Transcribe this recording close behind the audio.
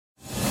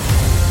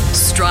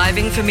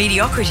Striving for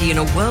mediocrity in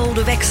a world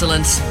of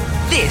excellence.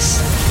 This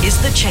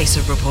is The Chaser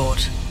Report.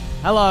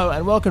 Hello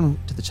and welcome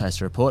to The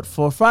Chaser Report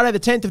for Friday the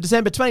 10th of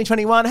December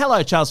 2021.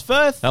 Hello, Charles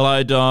Firth.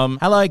 Hello, Dom.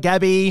 Hello,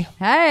 Gabby.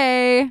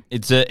 Hey.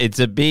 It's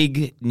a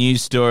big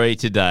news story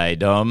today,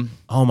 Dom.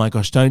 Oh my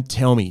gosh, don't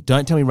tell me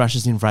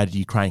Russia's invaded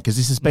Ukraine, because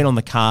this has been on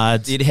the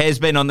cards. It has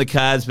been on the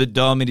cards, but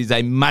Dom, it is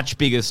a much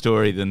bigger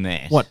story than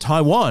that. What,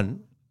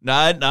 Taiwan?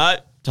 No.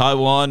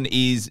 Taiwan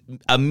is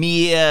a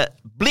mere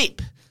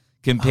blip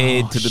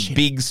compared to the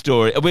big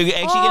story. We're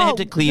actually going to have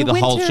to clear the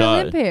whole show.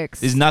 Olympics.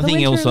 There's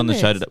nothing else on the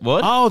show today.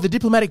 What? Oh, the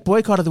diplomatic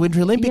boycott of the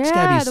Winter Olympics, Gabby's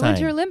saying. Yeah, the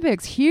Winter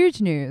Olympics. Huge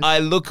news. I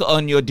look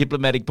on your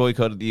diplomatic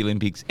boycott of the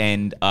Olympics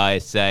and I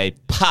say,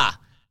 pah,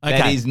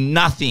 that Okay. is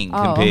nothing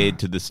compared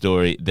to the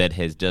story that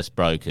has just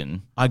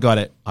broken. I got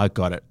it.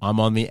 I'm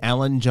on the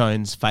Alan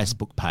Jones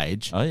Facebook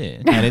page. Oh,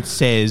 yeah. And it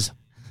says,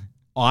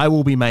 I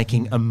will be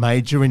making a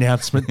major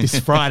announcement this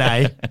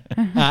Friday.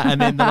 And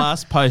then the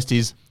last post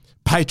is,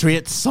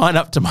 Patriots, sign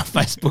up to my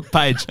Facebook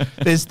page.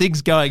 There's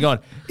things going on.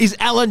 Is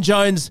Alan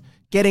Jones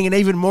getting an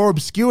even more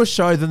obscure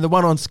show than the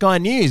one on Sky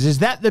News? Is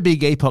that the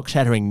big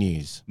epoch-shattering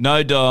news?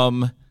 No,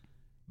 Dom.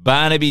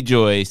 Barnaby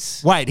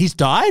Joyce Wait, he's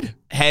died?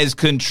 has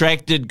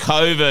contracted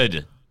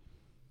COVID.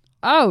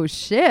 Oh,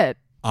 shit.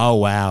 Oh,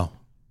 wow.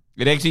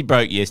 It actually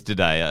broke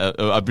yesterday.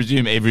 I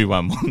presume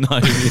everyone will know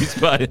this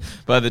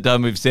by the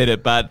time we've said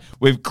it, but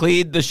we've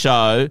cleared the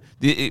show.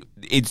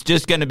 It's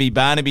just going to be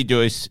Barnaby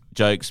Joyce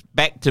jokes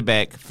back to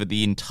back for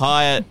the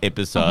entire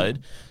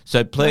episode.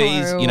 So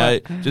please,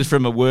 just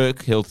from a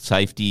work, health,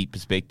 safety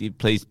perspective,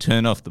 please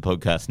turn off the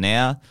podcast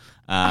now.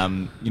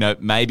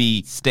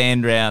 Maybe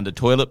stand around a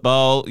toilet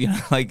bowl,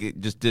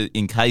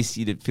 in case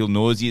you feel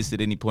nauseous at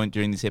any point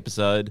during this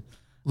episode.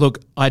 Look,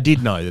 I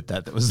did know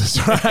that was the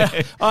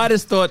story. I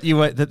just thought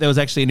that there was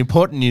actually an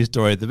important news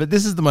story, but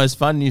this is the most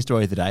fun news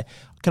story of the day.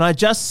 Can I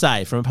just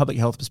say, from a public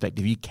health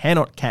perspective, you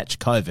cannot catch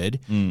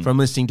COVID from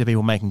listening to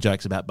people making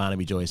jokes about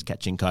Barnaby Joyce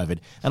catching COVID.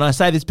 And I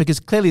say this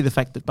because clearly the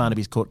fact that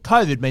Barnaby's caught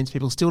COVID means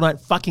people still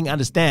don't fucking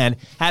understand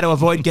how to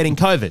avoid getting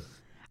COVID.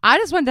 I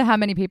just wonder how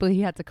many people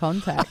he had to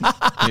contact.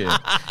 Yeah.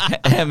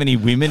 How many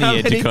women he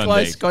had to contact.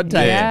 Close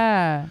contact.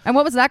 Yeah. And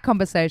what was that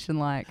conversation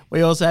like?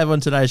 We also have on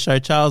today's show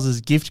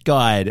Charles's gift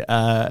guide,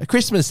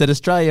 Christmas at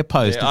Australia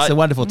Post. It's a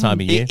wonderful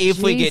time of year. If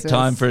we get Jesus.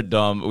 time for it,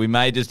 Dom, we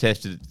may just have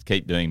to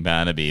keep doing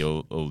Barnaby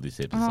all this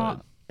episode.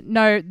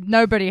 No,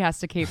 nobody has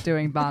to keep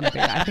doing Barnaby.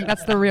 I think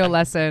that's the real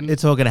lesson.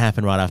 It's all going to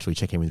happen right after we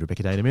check in with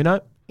Rebecca Dainamuno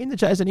in the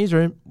Chaser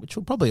newsroom, which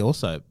will probably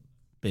also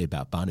be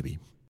about Barnaby.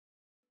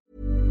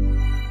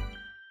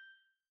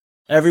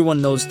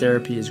 Everyone knows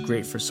therapy is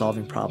great for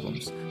solving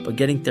problems, but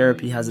getting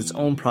therapy has its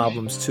own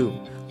problems too,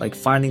 like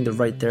finding the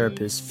right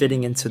therapist,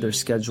 fitting into their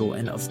schedule,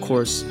 and of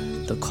course,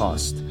 the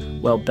cost.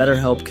 Well,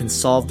 BetterHelp can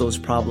solve those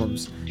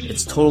problems.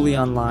 It's totally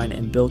online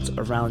and built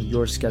around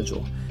your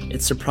schedule.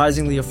 It's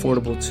surprisingly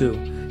affordable too.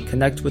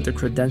 Connect with a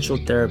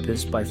credentialed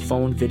therapist by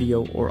phone,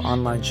 video, or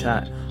online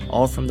chat,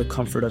 all from the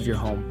comfort of your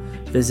home.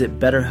 Visit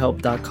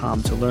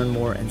BetterHelp.com to learn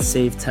more and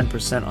save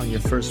 10% on your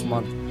first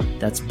month.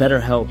 That's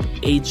BetterHelp,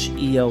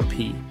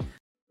 H-E-L-P.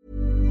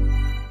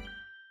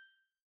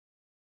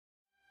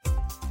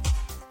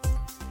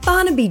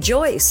 Barnaby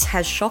Joyce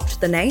has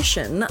shocked the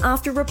nation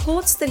after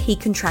reports that he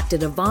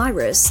contracted a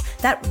virus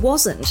that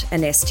wasn't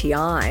an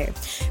STI.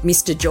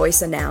 Mr.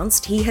 Joyce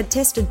announced he had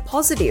tested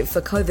positive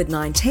for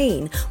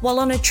COVID-19 while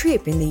on a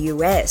trip in the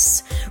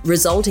US,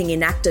 resulting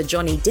in actor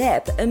Johnny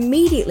Depp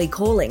immediately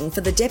calling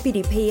for the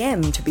Deputy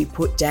PM to be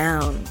put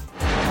down.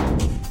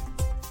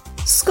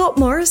 Scott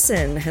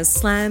Morrison has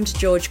slammed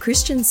George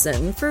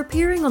Christensen for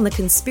appearing on the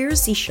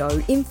conspiracy show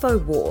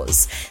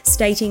InfoWars,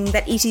 stating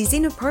that it is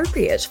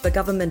inappropriate for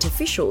government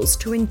officials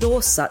to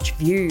endorse such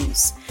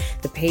views.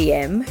 The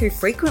PM, who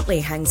frequently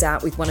hangs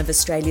out with one of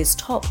Australia's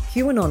top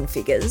QAnon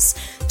figures,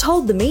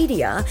 told the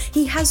media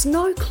he has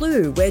no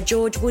clue where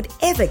George would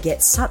ever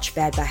get such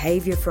bad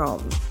behaviour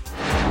from.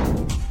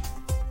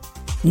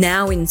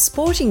 Now in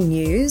sporting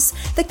news,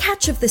 the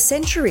catch of the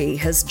century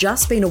has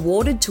just been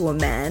awarded to a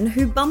man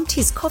who bumped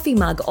his coffee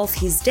mug off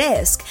his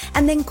desk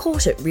and then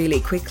caught it really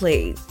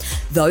quickly.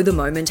 Though the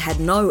moment had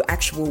no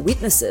actual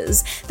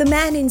witnesses, the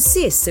man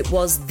insists it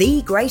was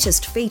the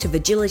greatest feat of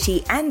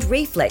agility and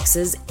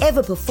reflexes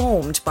ever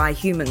performed by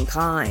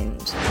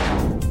humankind.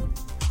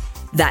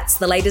 That's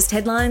the latest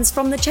headlines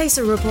from the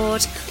Chaser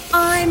Report.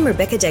 I'm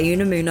Rebecca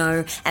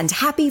Deunamuno, and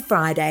happy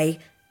Friday.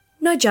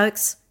 No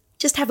jokes,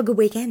 just have a good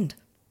weekend.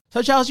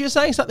 So, Charles, you were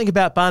saying something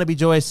about Barnaby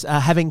Joyce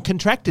having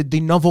contracted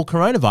the novel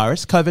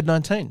coronavirus,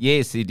 COVID-19.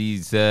 Yes, it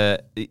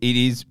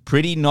is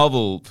pretty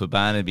novel for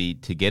Barnaby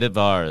to get a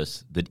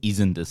virus that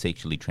isn't a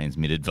sexually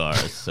transmitted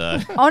virus. So.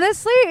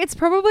 Honestly, it's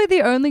probably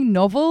the only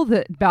novel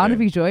that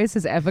Barnaby Joyce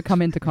has ever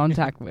come into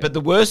contact with. But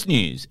the worst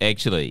news,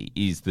 actually,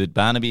 is that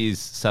Barnaby is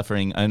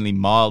suffering only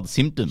mild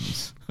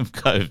symptoms of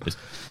COVID.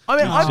 I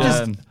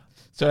mean,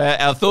 So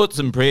our thoughts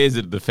and prayers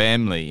are to the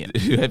family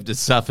who have to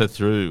suffer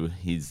through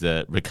his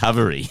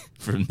recovery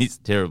from this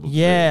terrible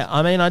Yeah, experience.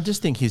 I mean, I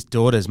just think his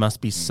daughters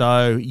must be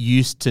so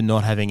used to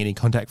not having any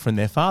contact from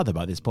their father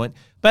by this point.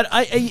 But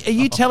are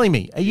you telling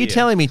me? Are you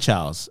telling me,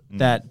 Charles,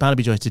 that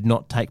Barnaby Joyce did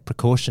not take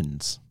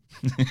precautions?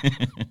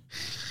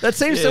 That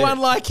seems so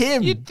unlike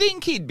him. You'd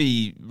think he'd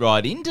be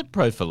right into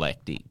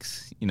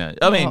prophylactics,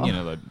 I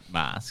mean, like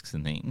masks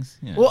and things.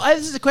 Well,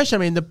 this is a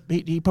question. I mean,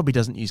 he probably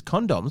doesn't use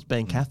condoms,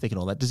 being Catholic and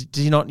all that. Does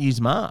he not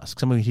use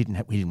masks? I mean, we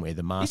didn't wear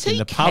the mask Is in he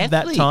the pub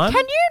that Catholic? time.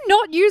 Can you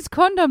not use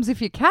condoms if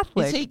you're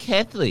Catholic? Is he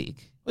Catholic?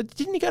 Well,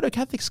 didn't he go to a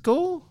Catholic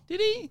school? Did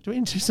he? Do we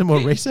need to do some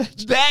more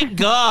research? That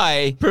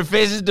guy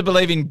professes to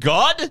believe in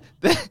God?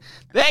 That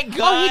guy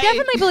Oh, he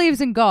definitely believes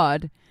in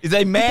God. is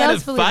a man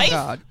does of believe in faith?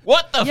 God.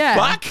 What the Yeah.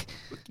 fuck?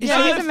 Yeah,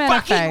 no he's a man of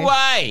fucking faith.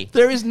 way.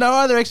 There is no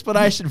other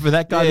explanation for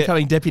that guy Yeah.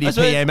 becoming deputy I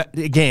suppose- PM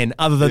again,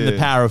 other than the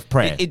power of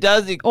prayer. It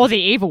does. Or the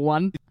evil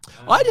one.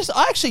 I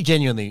actually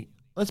genuinely,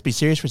 let's be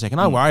serious for a second.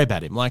 I worry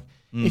about him. Like,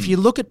 if you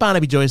look at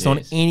Barnaby Joyce on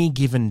Yes. any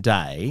given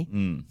day,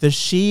 the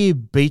sheer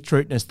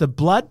beetrootness, the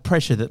blood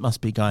pressure that must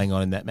be going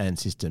on in that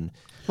man's system.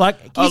 Like,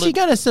 is he look,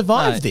 going to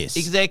survive No, this?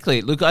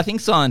 Exactly. Look, I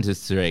think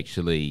scientists are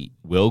actually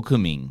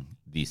welcoming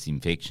this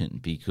infection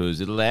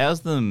because it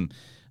allows them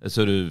a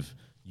sort of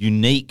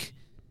unique,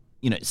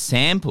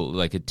 sample,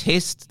 like a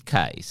test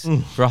case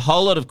for a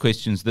whole lot of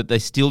questions that they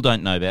still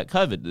don't know about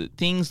COVID.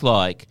 Things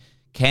like,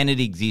 can it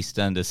exist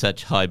under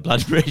such high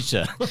blood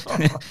pressure?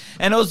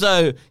 And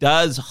also,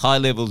 does high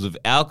levels of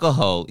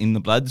alcohol in the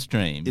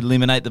bloodstream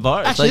eliminate the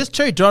virus? Actually, that's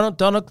true. Donald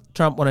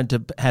Trump wanted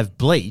to have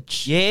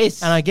bleach.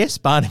 Yes. And I guess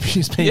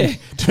Barnaby's been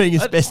doing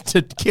his best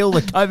to kill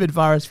the COVID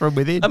virus from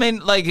within. I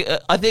mean,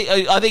 I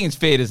think it's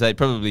fair to say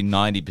probably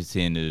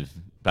 90% of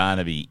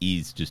Barnaby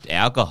is just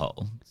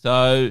alcohol.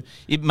 So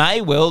it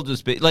may well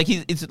just be like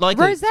it's like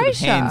a sort of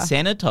Rosacea. hand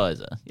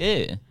sanitizer.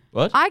 Yeah.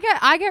 What? I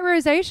get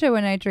rosacea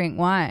when I drink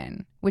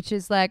wine, which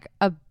is like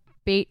a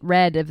beet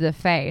red of the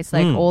face,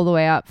 like all the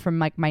way up from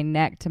like my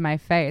neck to my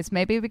face.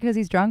 Maybe because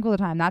he's drunk all the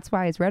time. That's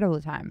why he's red all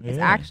the time. It's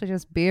actually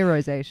just beer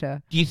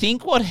rosacea. Do you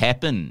think what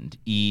happened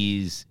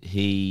is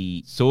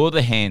he saw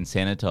the hand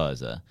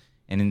sanitizer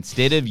and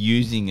instead of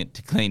using it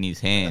to clean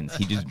his hands,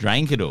 he just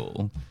drank it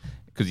all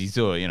because he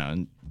saw,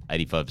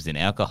 85%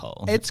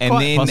 alcohol. It's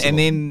quite possible. And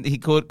then he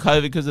caught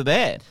COVID because of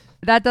that.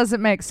 That doesn't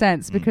make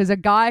sense because a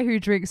guy who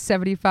drinks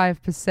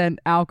 75%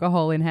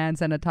 alcohol in hand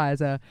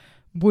sanitizer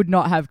would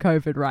not have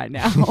COVID right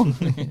now.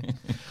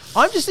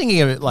 I'm just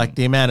thinking of it like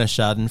the amount of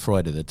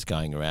Schadenfreude that's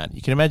going around.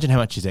 You can imagine how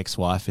much his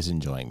ex-wife is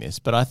enjoying this,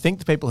 but I think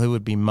the people who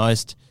would be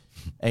most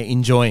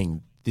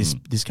enjoying this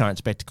current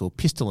spectacle,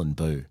 Pistol and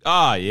Boo.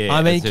 Oh, yeah.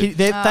 I mean, they've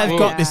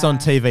got this on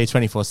yeah. TV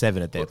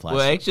 24/7 at their place.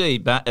 Well, actually,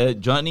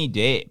 Johnny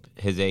Depp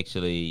has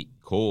actually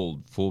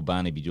called for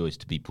Barnaby Joyce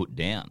to be put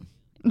down.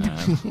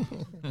 'Cause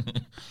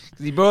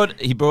he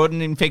brought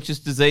an infectious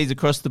disease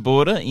across the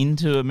border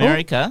into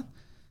America.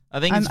 I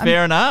think it's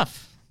fair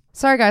enough.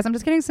 Sorry, guys, I'm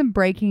just getting some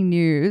breaking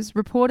news.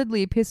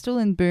 Reportedly, Pistol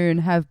and Boone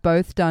have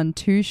both done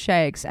 2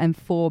 shakes and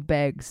 4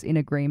 begs in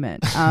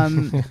agreement.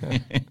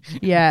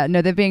 Yeah,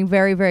 no, they're being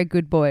very, very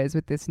good boys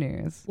with this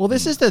news. Well,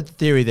 this is the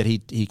theory that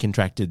he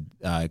contracted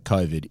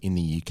COVID in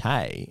the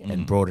UK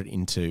and brought it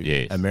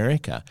into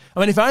America. I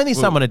mean, if only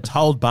someone had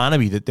told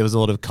Barnaby that there was a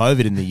lot of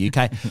COVID in the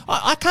UK.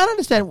 I can't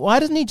understand, why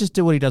doesn't he just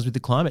do what he does with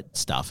the climate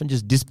stuff and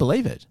just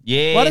disbelieve it?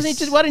 Yes. Why didn't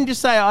he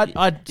just say,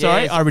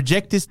 I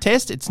reject this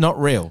test, it's not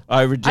real?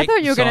 I reject I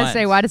thought you were going to science.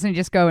 say, why doesn't he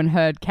just go and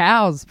herd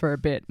cows for a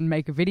bit and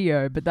make a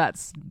video? But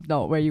that's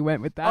not where you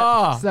went with that.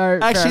 Oh, so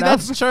fair actually,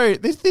 enough. that's true.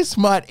 This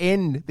might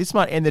end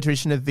the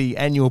tradition of the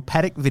annual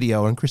paddock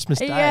video on Christmas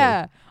Day.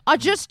 Yeah. I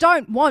just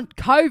don't want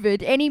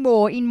COVID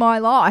anymore in my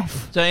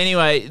life. So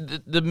anyway,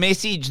 the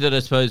message that I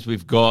suppose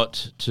we've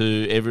got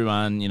to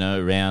everyone,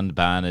 around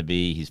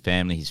Barnaby, his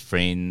family, his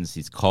friends,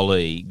 his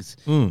colleagues,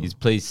 is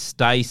please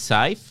stay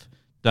safe.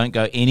 Don't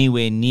go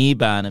anywhere near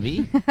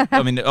Barnaby.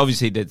 I mean,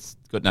 obviously that's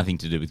got nothing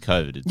to do with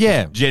COVID. It's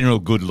just general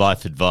good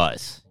life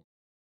advice.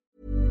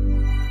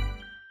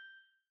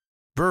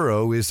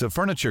 Burrow is a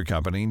furniture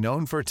company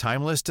known for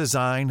timeless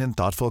design and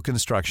thoughtful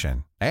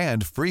construction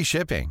and free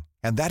shipping,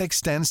 and that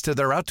extends to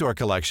their outdoor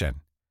collection.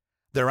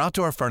 Their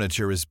outdoor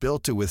furniture is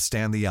built to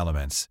withstand the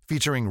elements,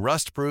 featuring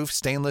rust-proof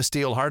stainless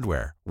steel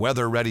hardware,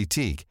 weather-ready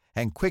teak,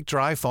 and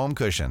quick-dry foam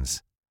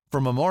cushions. For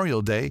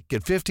Memorial Day,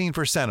 get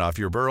 15% off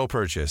your Burrow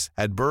purchase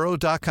at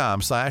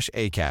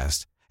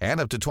burrow.com/ACAST and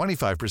up to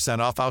 25%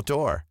 off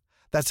outdoor.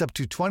 That's up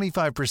to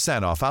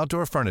 25% off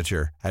outdoor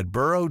furniture at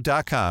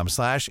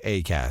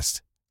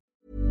burrow.com/ACAST.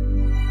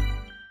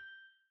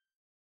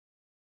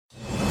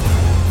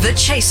 The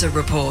Chaser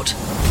Report.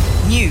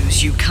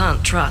 News you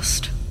can't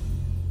trust.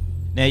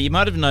 Now, you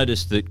might have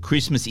noticed that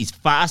Christmas is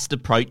fast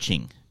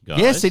approaching. guys.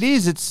 Yes, it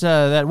is. It's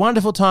that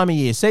wonderful time of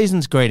year.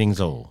 Season's greetings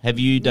all. Have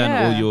you done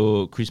Yeah. all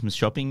your Christmas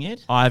shopping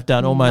yet? I've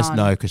done almost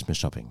None. no Christmas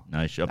shopping.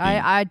 No shopping.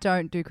 I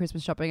don't do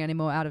Christmas shopping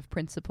anymore out of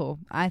principle.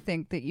 I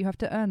think that you have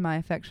to earn my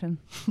affection.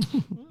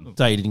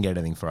 So you didn't get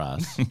anything for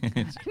us.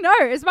 No,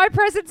 is my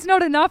presents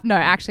not enough? No,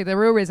 actually, the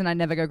real reason I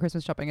never go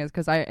Christmas shopping is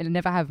because I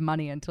never have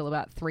money until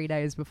about 3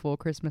 days before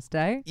Christmas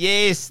Day.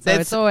 Yes, So that's.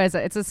 it's always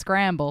it's a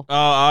scramble. Oh,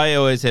 I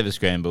always have a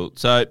scramble.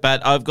 So,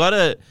 but I've got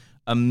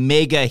a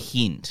mega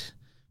hint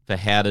for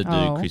how to do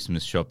Oh.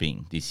 Christmas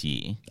shopping this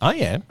year. Oh,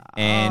 yeah.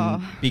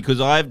 And because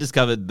I've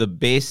discovered the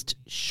best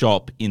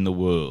shop in the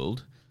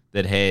world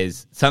that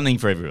has something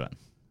for everyone,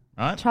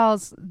 right?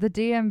 Charles, the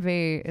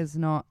DMV is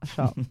not a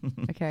shop.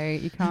 Okay,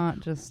 you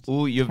can't just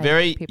Oh, you're take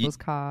very people's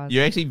cars.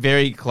 You're actually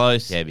very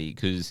close, Gabby,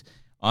 because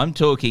I'm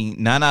talking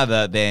none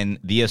other than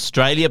the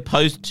Australia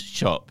Post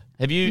shop.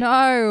 Have you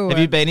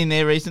been in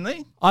there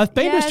recently? I've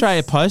been to Yes.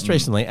 Australia Post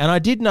recently, and I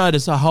did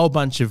notice a whole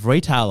bunch of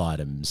retail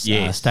items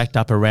Yes. stacked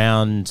up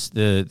around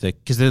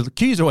because the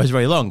queues are always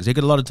very long because you've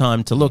got a lot of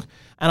time to look.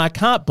 And I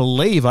can't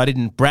believe I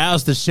didn't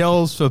browse the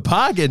shelves for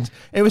bargains.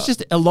 It was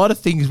just a lot of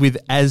things with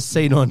 "as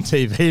seen on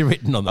TV"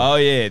 written on them. Oh,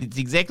 yeah. It's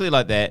exactly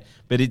like that,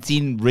 but it's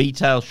in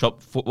retail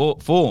shop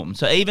form.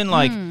 So even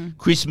like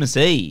Christmas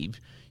Eve,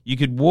 you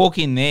could walk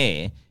in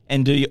there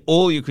and do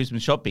all your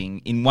Christmas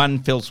shopping in one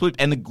fell swoop.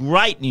 And the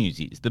great news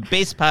is, the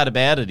best part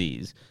about it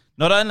is,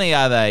 not only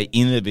are they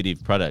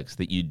innovative products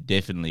that you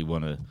definitely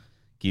want to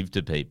give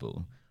to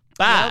people,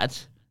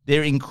 but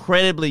they're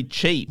incredibly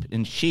cheap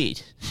and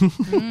shit,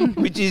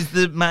 which is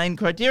the main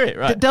criteria,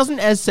 right? Doesn't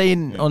 "as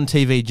seen on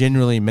TV"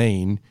 generally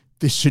mean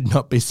this should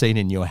not be seen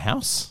in your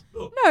house?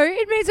 No,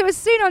 it means it was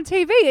seen on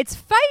TV. It's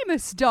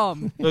famous,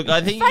 Dom. Look,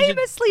 I think you should,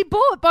 Famously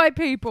bought by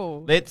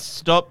people. let's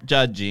stop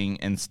judging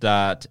and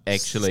start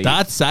actually...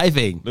 Start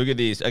saving. Look at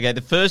this. Okay,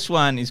 the first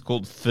one is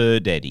called Fur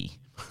Daddy.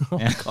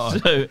 God.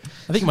 So,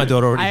 I think my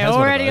daughter already I has one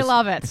of already those.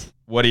 love it.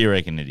 what do you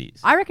reckon it is?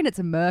 I reckon it's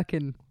a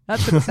merkin.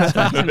 That's what it sounds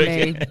like to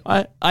me.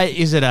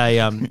 Is it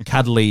a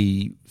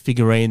cuddly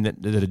figurine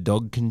that a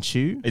dog can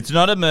chew? It's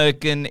not a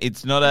merkin.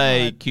 It's not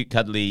a cute,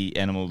 cuddly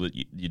animal that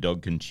your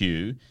dog can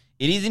chew.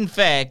 It is, in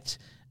fact,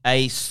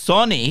 a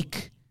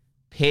sonic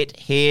pet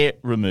hair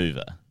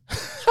remover.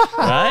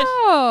 Right?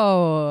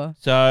 Oh.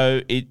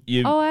 So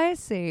I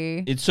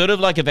see. it's sort of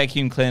like a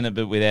vacuum cleaner,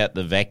 but without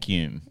the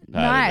vacuum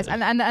part of Nice.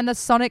 it. And the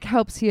sonic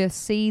helps you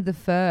see the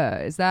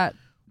fur. Is that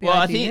the Well,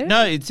 idea? I think,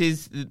 no, it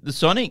says the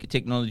sonic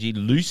technology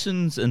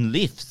loosens and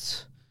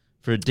lifts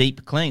for a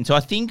deep clean. So I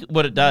think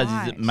what it does is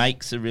Right. it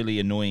makes a really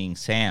annoying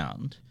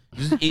sound.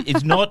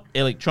 It's not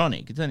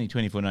electronic. It's only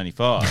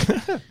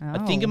 $24.95. I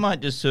think it might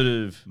just sort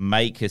of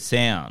make a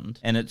sound,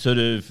 and it sort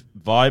of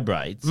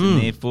vibrates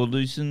and therefore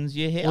loosens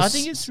your hair. Well, I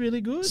think it's really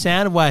good.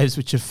 Sound waves,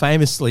 which are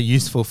famously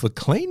useful for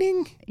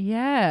cleaning.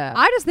 Yeah.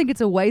 I just think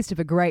it's a waste of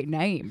a great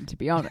name, to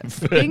be honest.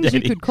 Things you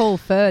Daddy. could call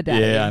fur daddy.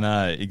 Yeah, I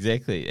know,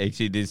 exactly.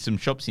 Actually, there's some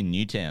shops in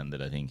Newtown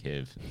that I think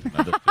have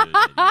other fur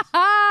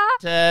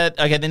daddies.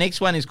 Okay, the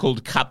next one is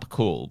called Cup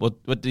Call.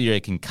 What do you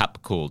reckon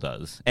Cup Call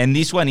does? And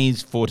this one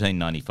is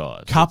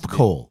 $14.95. Cup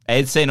call.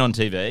 As seen on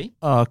TV.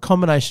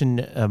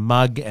 Combination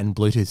mug and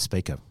Bluetooth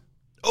speaker.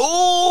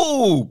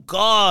 Oh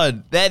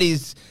God, that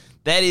is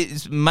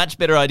much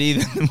better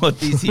idea than what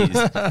this is.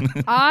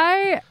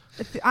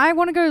 I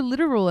want to go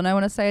literal, and I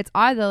want to say it's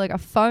either like a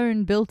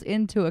phone built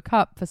into a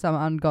cup for some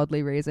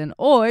ungodly reason,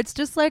 or it's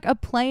just like a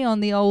play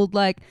on the old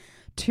like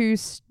two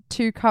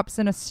cups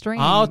in a string.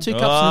 Oh, 2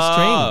 cups and a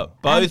string.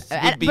 Both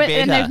would be better.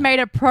 And they've made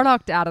a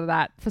product out of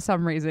that for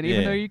some reason,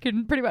 even Yeah. though you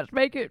can pretty much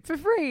make it for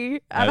free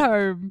at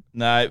home.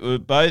 No,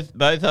 both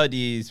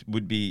ideas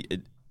would be,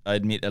 I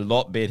admit, a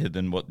lot better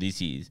than what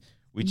this is,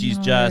 which is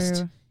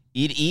just,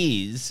 it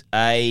is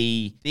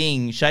a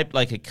thing shaped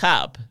like a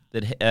cup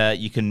that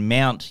you can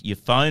mount your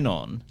phone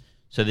on,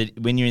 so that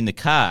when you're in the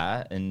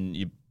car and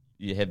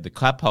you have the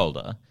cup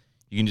holder,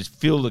 you can just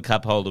fill the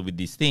cup holder with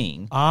this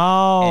thing.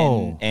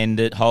 Oh. And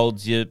it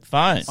holds your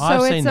phone.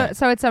 I've seen that.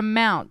 So it's a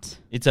mount.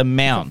 It's a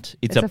mount.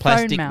 It's a phone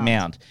plastic mount.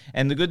 mount.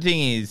 And the good thing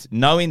is,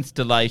 no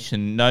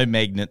installation, no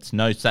magnets,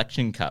 no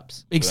suction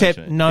cups. Except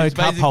Actually. no It's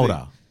cup basically-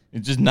 holder.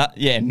 It's just no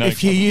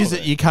If you cup use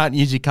holder. it, you can't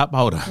use your cup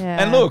holder.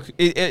 Yeah. And look,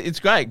 it's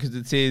great because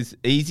it says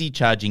easy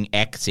charging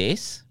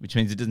access, which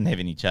means it doesn't have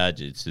any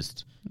charger. It's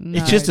just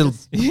It's just a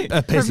piece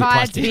of provides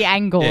plastic. the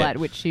angle Yeah. at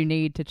which you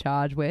need to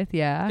charge with.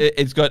 Yeah.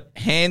 it's got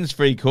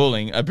hands-free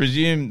calling. I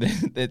presume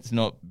that's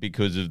not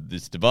because of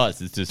this device.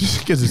 It's just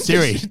Because of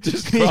Siri.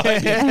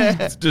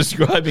 it's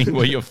describing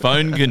what your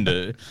phone can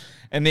do.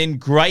 And then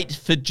great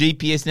for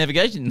GPS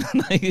navigation.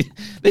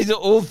 These are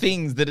all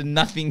things that are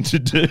nothing to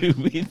do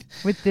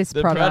with this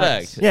the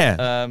product.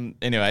 Yeah.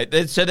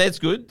 Anyway, so that's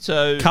good.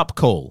 So Cup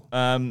call.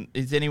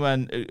 is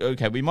anyone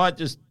okay? We might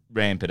just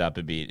ramp it up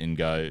a bit and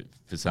go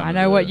for some. I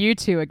know what you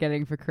two are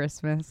getting for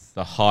Christmas.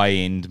 The high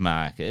end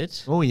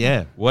market. Oh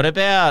yeah. What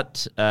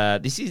about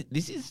this is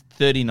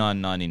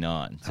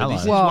 $39.99. So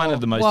this is Whoa, one of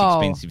the most whoa.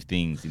 expensive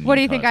things in the What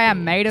do you think entire I am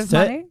store. made of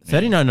money?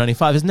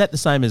 $39.95. Isn't that the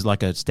same as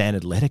like a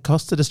standard letter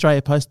cost at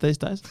Australia Post these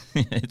days?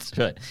 It's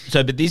right.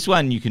 So, but this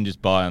one you can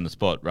just buy on the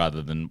spot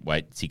rather than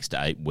wait 6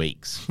 to 8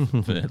 weeks. For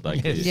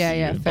like this.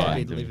 Yeah,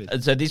 fair.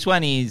 So this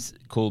one is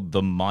called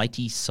the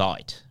Mighty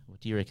Sight.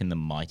 What do you reckon the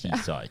Mighty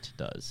Sight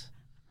does?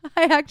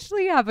 I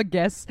actually have a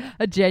guess,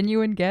 a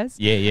genuine guess.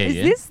 Yeah. Is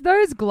this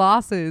those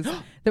glasses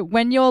that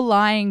when you're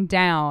lying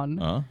down,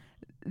 Huh?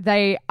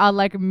 they are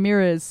like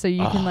mirrors so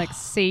you can like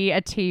see a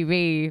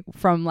TV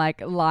from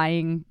like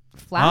lying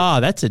flat?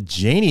 Oh, that's a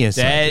genius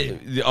idea.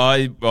 That,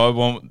 I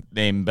want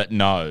them, but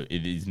no,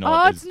 it is not.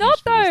 Oh, as it's not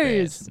useful as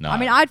those. that. No. I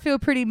mean, I'd feel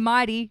pretty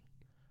mighty.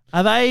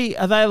 Are they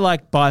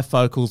like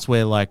bifocals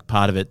where like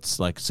part of it's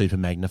like super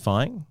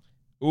magnifying?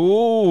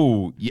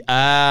 Ooh,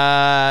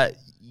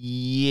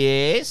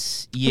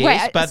 yes,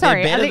 Wait, but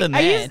sorry, they're better than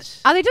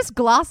that. Are they just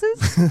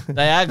glasses?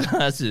 They are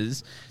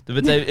glasses,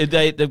 but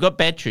they've got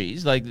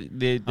batteries, like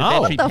they're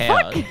Oh. battery What the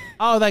powered. fuck?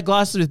 Oh, they're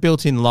glasses with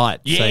built-in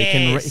light, so you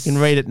Yes. can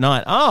read at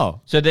night.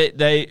 Oh, So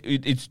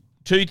it's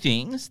two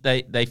things.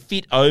 They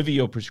fit over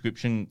your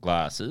prescription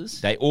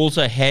glasses. They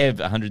also have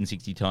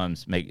 160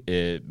 times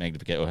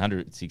magnification, or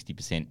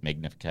 160%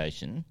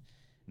 magnification.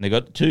 And they've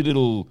got two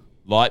little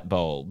light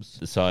bulbs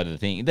the side of the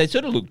thing. They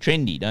sort of look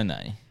trendy, don't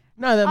they?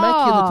 no, they make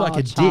you look like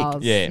a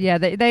Charles. dick. Yeah.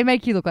 they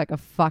make you look like a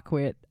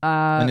fuckwit.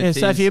 And Yeah, it so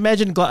if says- you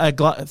imagine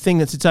a thing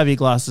that sits over your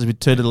glasses with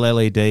two little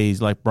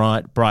LEDs, like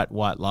bright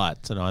white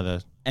lights on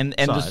either And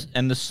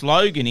side. the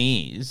slogan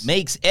is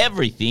makes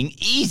everything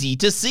easy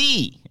to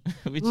see,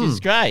 which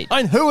is great. I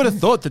mean, who would have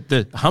thought that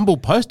the humble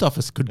post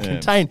office could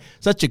contain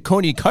such a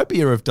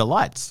cornucopia of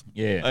delights?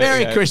 Yeah.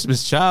 Merry Okay.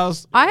 Christmas,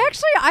 Charles. I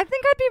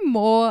think I'd be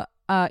more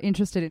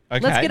interested in.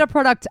 Let's Okay. get a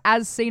product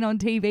as seen on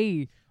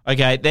TV.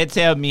 Okay, that's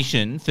our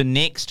mission for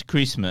next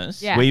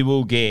Christmas. Yeah. We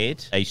will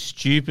get a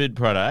stupid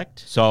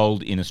product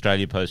sold in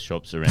Australia Post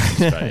shops around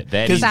Australia.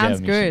 That is our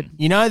Sounds mission. good.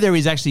 You know, there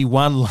is actually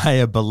one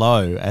layer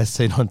below as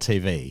seen on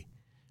TV,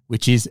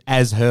 which is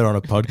as heard on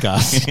a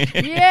podcast.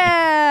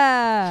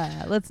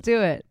 Yeah, let's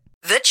do it.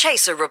 The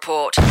Chaser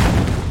Report.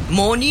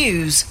 More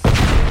news,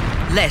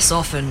 less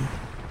often.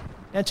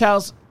 Now,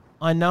 Charles,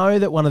 I know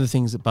that one of the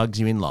things that bugs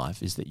you in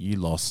life is that you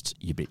lost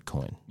your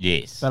Bitcoin.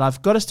 Yes. But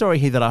I've got a story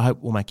here that I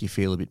hope will make you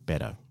feel a bit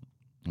better.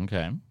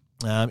 Okay.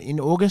 In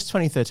August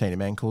 2013, a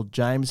man called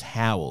James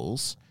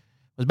Howells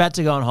was about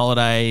to go on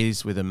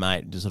holidays with a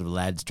mate, just sort of a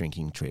lads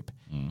drinking trip.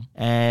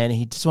 And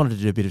he just wanted to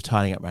do a bit of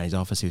tidying up around his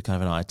office. He was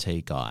kind of an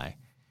IT guy.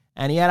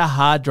 And he had a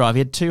hard drive. He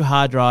had two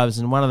hard drives,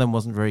 and one of them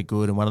wasn't very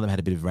good, and one of them had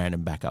a bit of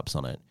random backups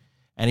on it.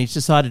 And he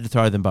decided to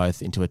throw them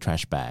both into a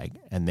trash bag.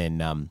 And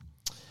then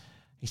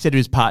he said to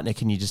his partner,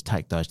 can you just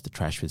take those to the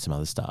trash with some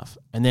other stuff?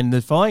 And then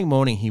the following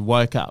morning, he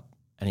woke up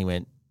and he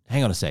went,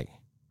 hang on a sec.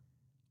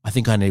 I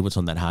think I need what's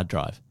on that hard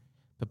drive.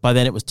 But by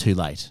then it was too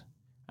late,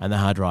 and the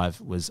hard drive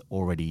was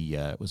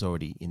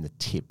already in the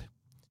tip.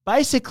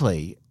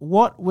 Basically,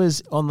 what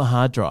was on the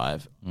hard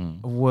drive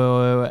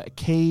were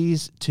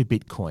keys to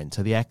Bitcoin,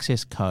 so the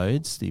access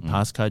codes, the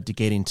passcode to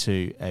get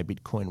into a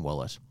Bitcoin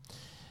wallet,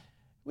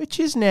 which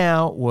is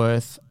now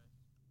worth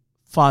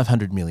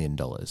 $500 million.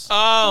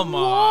 Oh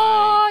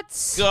my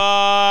What?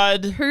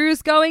 God.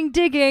 Who's going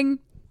digging?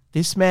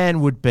 This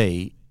man would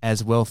be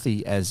as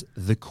wealthy as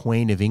the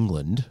Queen of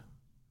England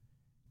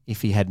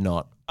if he had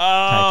not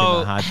taken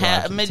the hard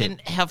drive. to the imagine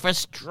tip. how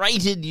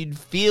frustrated you'd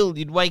feel.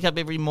 You'd wake up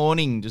every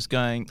morning just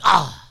going,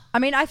 I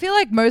mean, I feel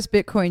like most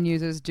Bitcoin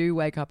users do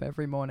wake up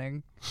every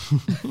morning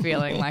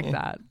feeling like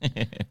that.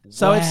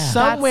 So it's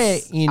somewhere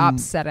That's in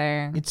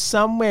upsetting. it's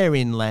somewhere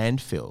in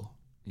landfill.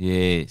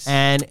 yes.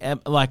 And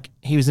like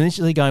he was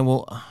initially going,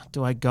 well,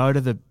 do I go to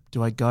the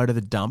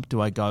dump?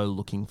 Do I go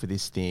looking for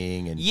this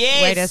thing? And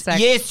yes. Wait a sec.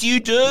 Yes, you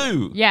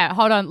do. Yeah,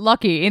 hold on.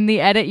 Lockie, in the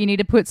edit, you need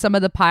to put some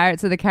of the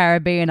Pirates of the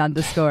Caribbean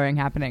underscoring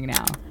happening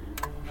now.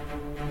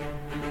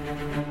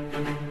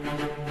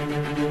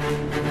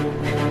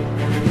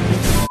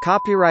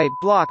 Copyright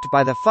blocked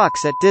by the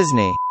fucks at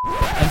Disney.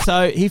 And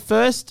so he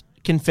first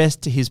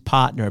confessed to his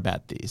partner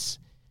about this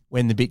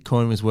when the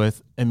Bitcoin was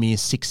worth a mere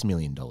 $6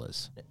 million.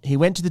 He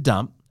went to the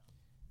dump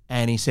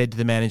and he said to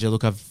the manager,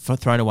 look, I've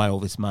thrown away all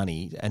this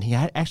money. And he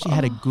actually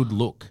had a good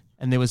look.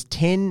 And there was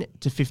 10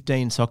 to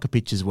 15 soccer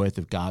pitches worth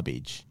of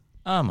garbage.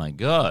 Oh my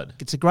God.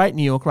 It's a great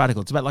New Yorker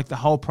article. It's about like the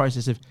whole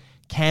process of,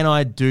 can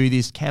I do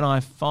this? Can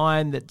I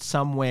find that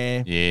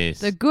somewhere? Yes.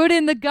 The good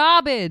in the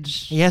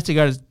garbage. He has to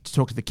go to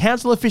talk to the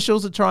council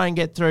officials to try and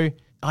get through.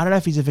 I don't know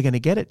if he's ever going to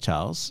get it,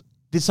 Charles.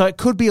 So it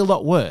could be a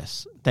lot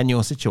worse than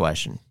your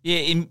situation.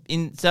 Yeah,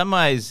 in some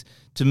ways,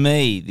 to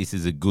me, this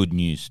is a good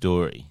news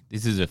story.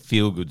 This is a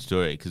feel-good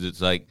story because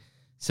it's like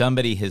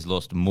somebody has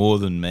lost more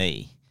than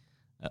me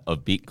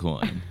of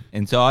Bitcoin.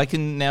 And so I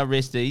can now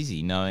rest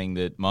easy knowing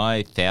that my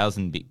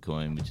 1,000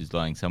 Bitcoin, which is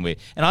lying somewhere,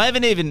 and I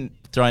haven't even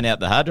thrown out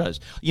the hard drives.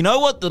 You know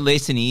what the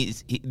lesson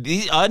is?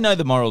 I know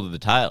the moral of the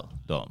tale,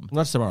 Dom.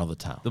 What's the moral of the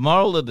tale? The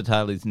moral of the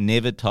tale is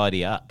never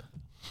tidy up.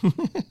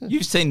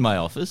 You've seen my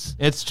office.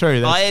 It's true.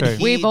 I That's true.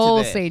 adhere We've to all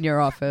that. seen your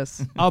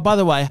office. Oh, by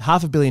the way,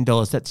 $500 million,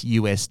 that's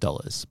US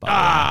dollars. By the way.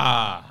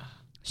 Ah,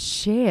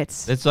 Shit.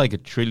 that's like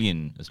 $1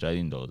 trillion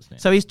Australian dollars now.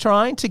 So he's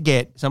trying to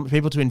get some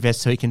people to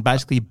invest so he can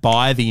basically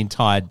buy the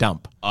entire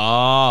dump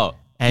Oh,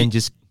 and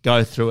just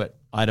go through it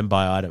item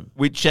by item.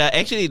 which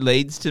actually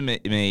leads to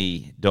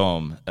me,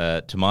 Dom,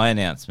 to my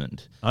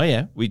announcement. Oh,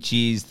 yeah. Which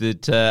is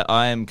that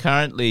I am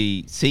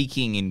currently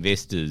seeking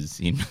investors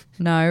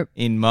No.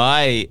 in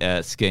my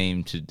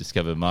scheme to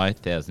discover my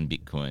 1,000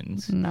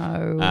 bitcoins.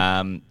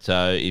 No.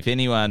 So if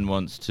anyone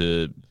wants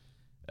to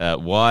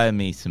wire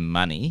me some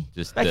money,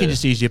 They can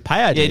just use your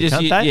pay ID,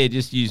 can't they?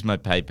 just use my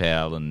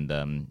PayPal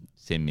and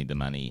send me the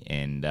money,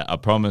 and I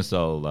promise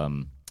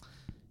I'll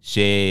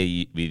share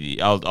with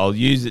you. I'll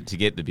use it to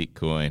get the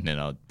Bitcoin,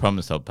 and I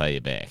promise I'll pay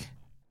you back.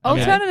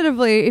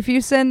 Alternatively, if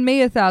you send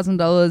me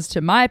 $1,000 to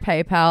my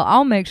PayPal,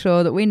 I'll make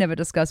sure that we never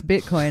discuss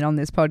Bitcoin on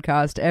this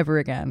podcast ever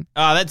again.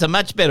 Oh, that's a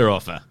much better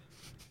offer.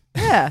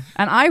 Yeah,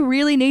 and I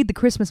really need the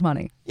Christmas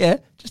money. Yeah,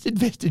 just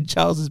invest in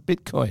Charles's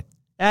Bitcoin.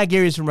 Our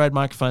Gearys from Rode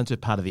Microphones are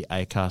part of the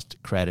Acast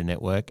Creator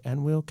Network,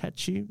 and we'll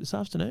catch you this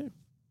afternoon.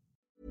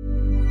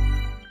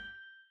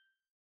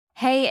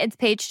 Hey, it's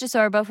Paige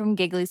DeSorbo from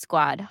Giggly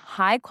Squad.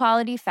 High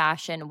quality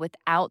fashion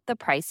without the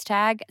price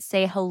tag.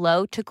 Say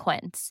hello to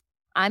Quince.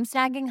 I'm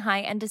snagging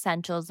high-end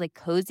essentials like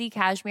cozy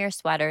cashmere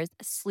sweaters,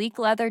 sleek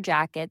leather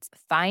jackets,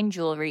 fine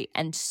jewelry,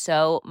 and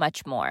so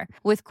much more.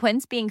 With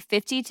Quince being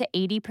 50 to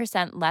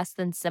 80% less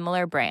than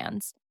similar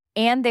brands.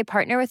 And they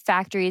partner with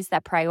factories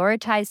that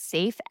prioritize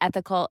safe,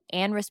 ethical,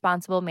 and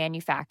responsible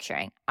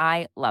manufacturing.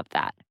 I love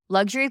that.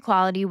 Luxury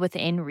quality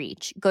within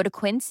reach. Go to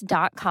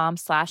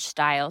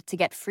quince.com/style to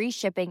get free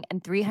shipping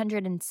and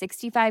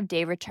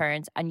 365-day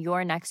returns on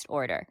your next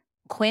order.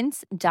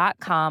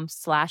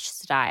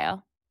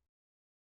 Quince.com/style.